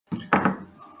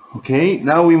Okay,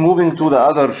 now we're moving to the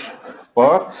other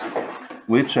part,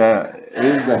 which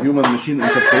is the human-machine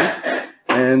interface,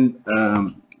 and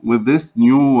with this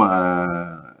new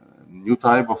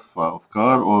type of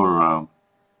car, or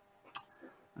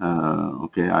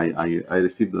okay, I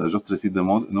received just received the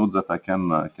note that I can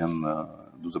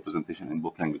do the presentation in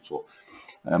both languages. So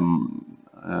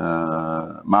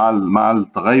مع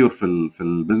التغير في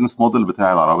البيزنس موديل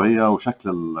بتاع العربيه وشكل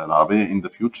العربيه in the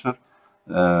future،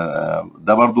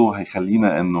 ده برضو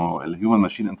هيخلينا انه الهيومن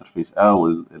ماشين انترفيس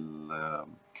او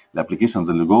الابلكيشنز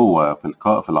اللي جوه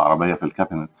في العربيه في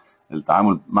الكابينت،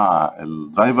 التعامل مع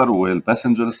الدرايفر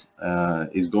والباسنجرز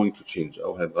is going to change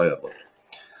او هيتغير برضه.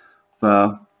 ف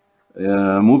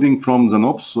moving from the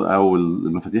knobs او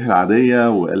المفاتيح العاديه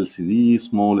و LCD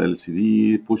small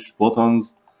LCD push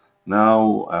buttons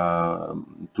now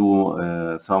to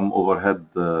some overhead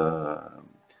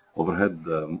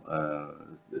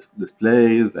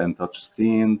displays and touch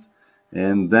screens,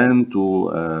 and then to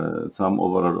some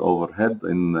overhead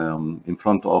in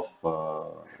front of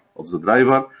the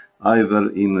driver, either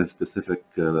in a specific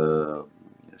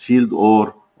shield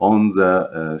or on the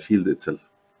shield itself,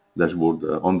 dashboard,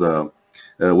 on the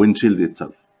windshield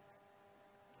itself.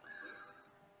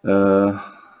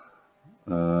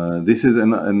 This is a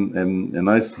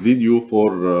nice video for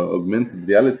augmented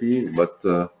reality, but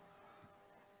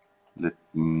let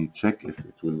me check if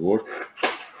it will work.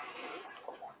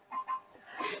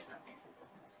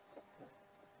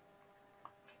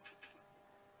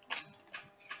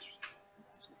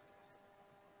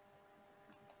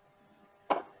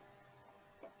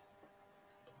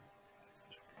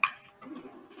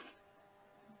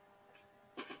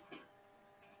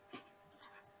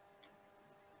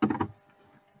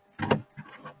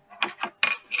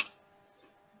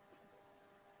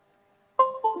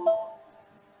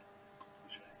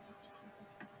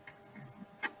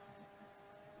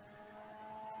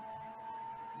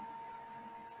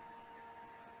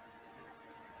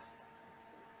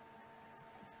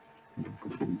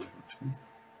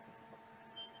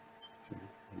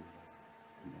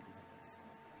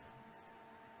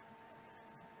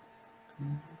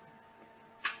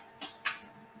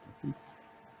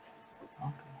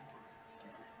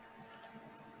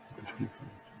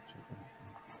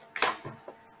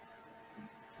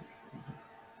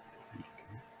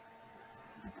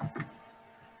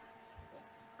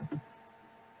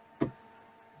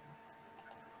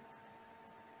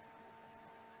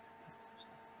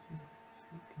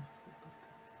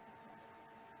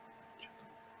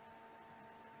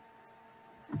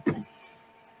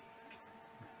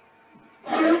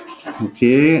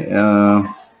 Okay,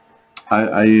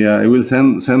 I will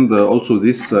send also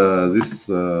this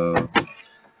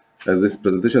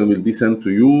presentation will be sent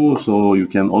to you, so you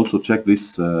can also check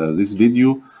this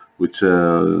video, which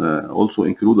also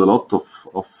include a lot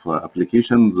of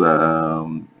applications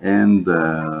and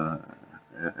a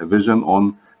vision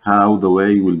on how the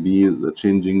way will be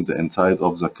changing the inside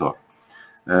of the car.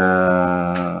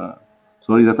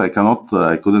 Sorry that I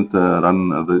couldn't run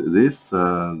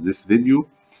this video.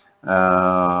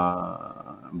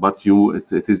 But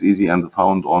it is easy and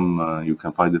found on you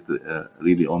can find it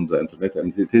really on the internet,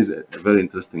 and it is a very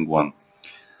interesting one.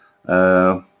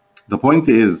 The point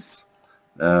is,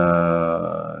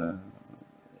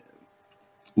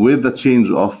 with the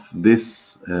change of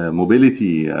this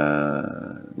mobility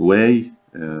way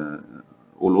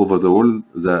all over the world,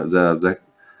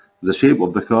 the shape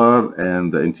of the car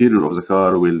and the interior of the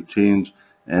car will change.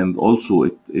 And also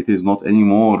it is not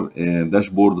anymore a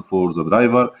dashboard for the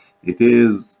driver, it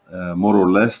is more or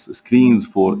less screens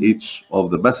for each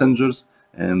of the passengers,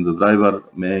 and the driver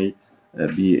may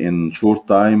be in short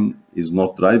time is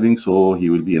not driving, so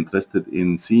he will be interested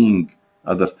in seeing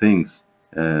other things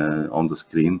on the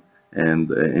screen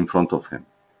and in front of him.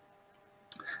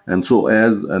 And so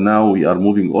as now we are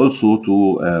moving also to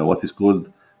what is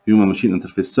called human machine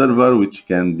interface server, which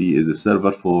can be as a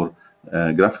server for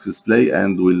graphics display,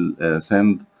 and will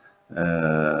send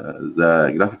the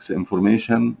graphics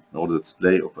information or the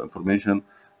display of information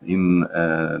in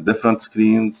different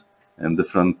screens and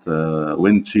different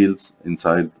windshields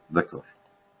inside the car.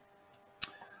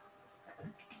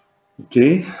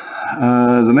 Okay,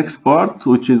 the next part,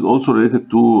 which is also related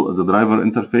to the driver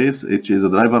interface, which is the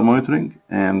driver monitoring,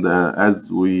 and as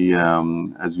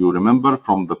you remember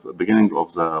from the beginning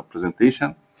of the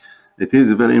presentation, it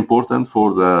is very important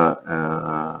for the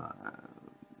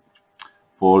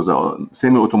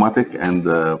semi-automatic and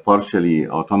partially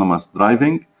autonomous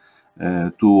driving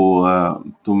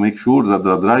to make sure that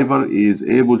the driver is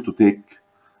able to take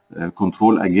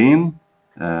control again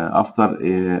after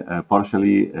a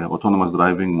partially autonomous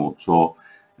driving mode. So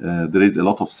there is a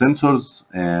lot of sensors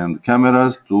and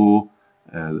cameras to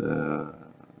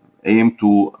aim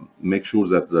to make sure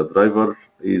that the driver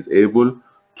is able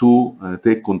to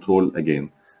take control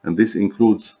again. And this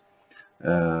includes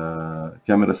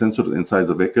camera sensors inside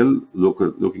the vehicle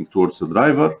looking towards the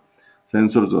driver.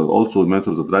 Sensors also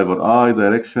monitor the driver eye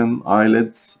direction,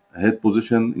 eyelids, head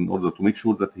position in order to make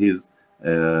sure that his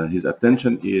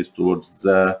attention is towards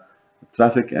the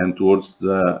traffic and towards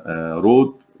the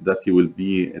road that he will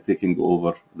be taking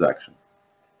over the action.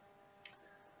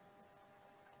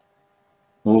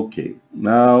 Okay,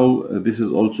 now this is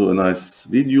also a nice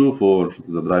video for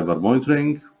the driver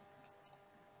monitoring.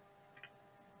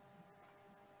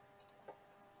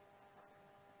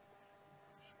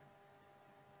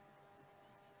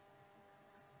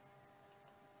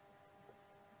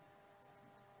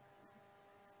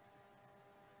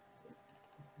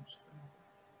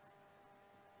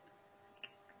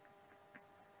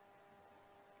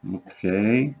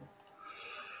 Okay.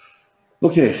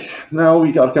 Okay, now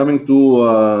we are coming to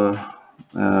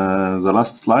the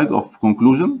last slide of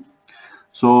conclusion.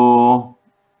 So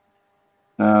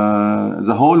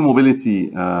the whole mobility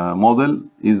model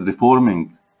is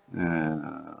reforming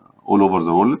all over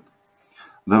the world.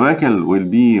 The vehicle will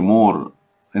be more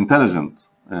intelligent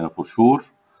for sure,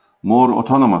 more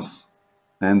autonomous,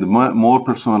 and more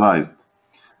personalized.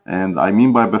 And I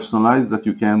mean by personalized that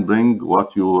you can bring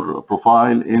what your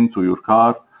profile into your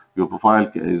car. Your profile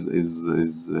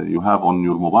you have on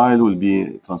your mobile will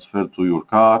be transferred to your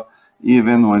car.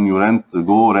 Even when you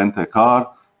go rent a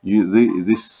car,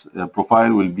 this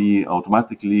profile will be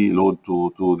automatically loaded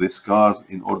to this car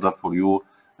in order for you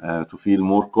to feel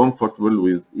more comfortable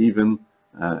with even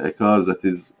a car that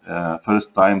is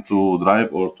first time to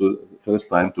drive or first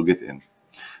time to get in.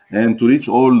 And to reach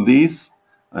all these,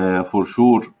 for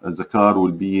sure, the car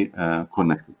will be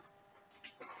connected.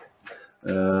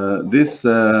 This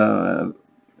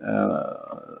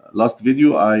last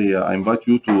video, I invite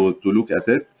you to look at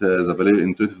it, the Valeo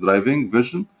Intuitive Driving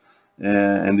version,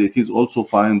 and it is also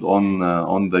found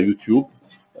on the YouTube.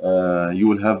 You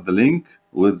will have the link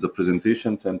with the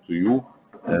presentation sent to you.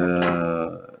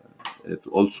 It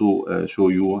also show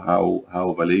you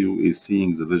how Valeo is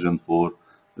seeing the vision for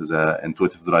the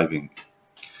intuitive driving.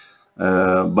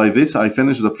 By this, I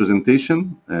finish the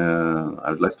presentation. I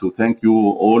would like to thank you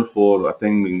all for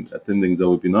attending the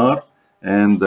webinar, and